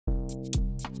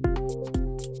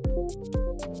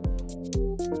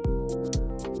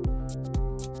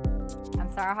I'm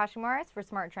Sarah Hashimoris for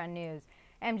SmarTrend News.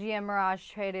 MGM Mirage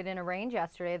traded in a range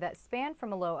yesterday that spanned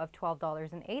from a low of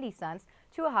 $12.80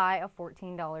 to a high of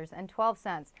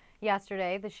 $14.12.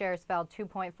 Yesterday, the shares fell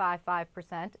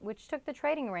 2.55%, which took the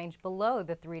trading range below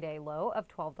the three-day low of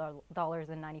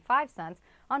 $12.95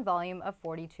 on volume of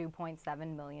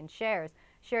 42.7 million shares.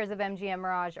 Shares of MGM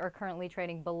Mirage are currently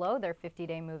trading below their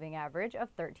 50-day moving average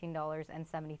of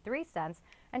 $13.73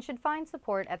 and should find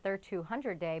support at their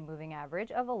 200-day moving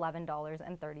average of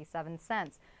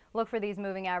 $11.37. Look for these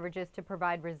moving averages to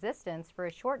provide resistance for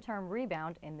a short-term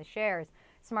rebound in the shares.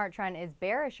 SmarTrend is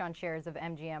bearish on shares of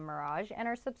MGM Mirage, and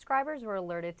our subscribers were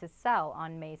alerted to sell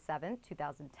on May 7,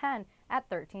 2010 at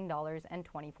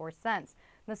 $13.24.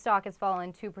 The stock has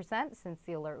fallen 2% since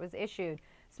the alert was issued.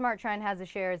 SmarTrend has the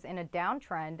shares in a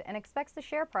downtrend and expects the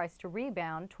share price to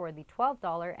rebound toward the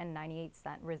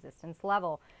 $12.98 resistance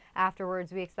level.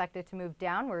 Afterwards, we expect it to move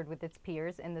downward with its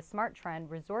peers in the SmarTrend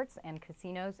Resorts and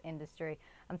Casinos industry.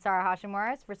 I'm Sarah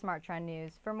Hashimoris for SmarTrend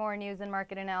News. For more news and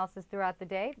market analysis throughout the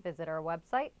day, visit our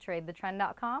website,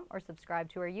 tradethetrend.com, or subscribe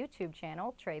to our YouTube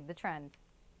channel, Trade the Trend.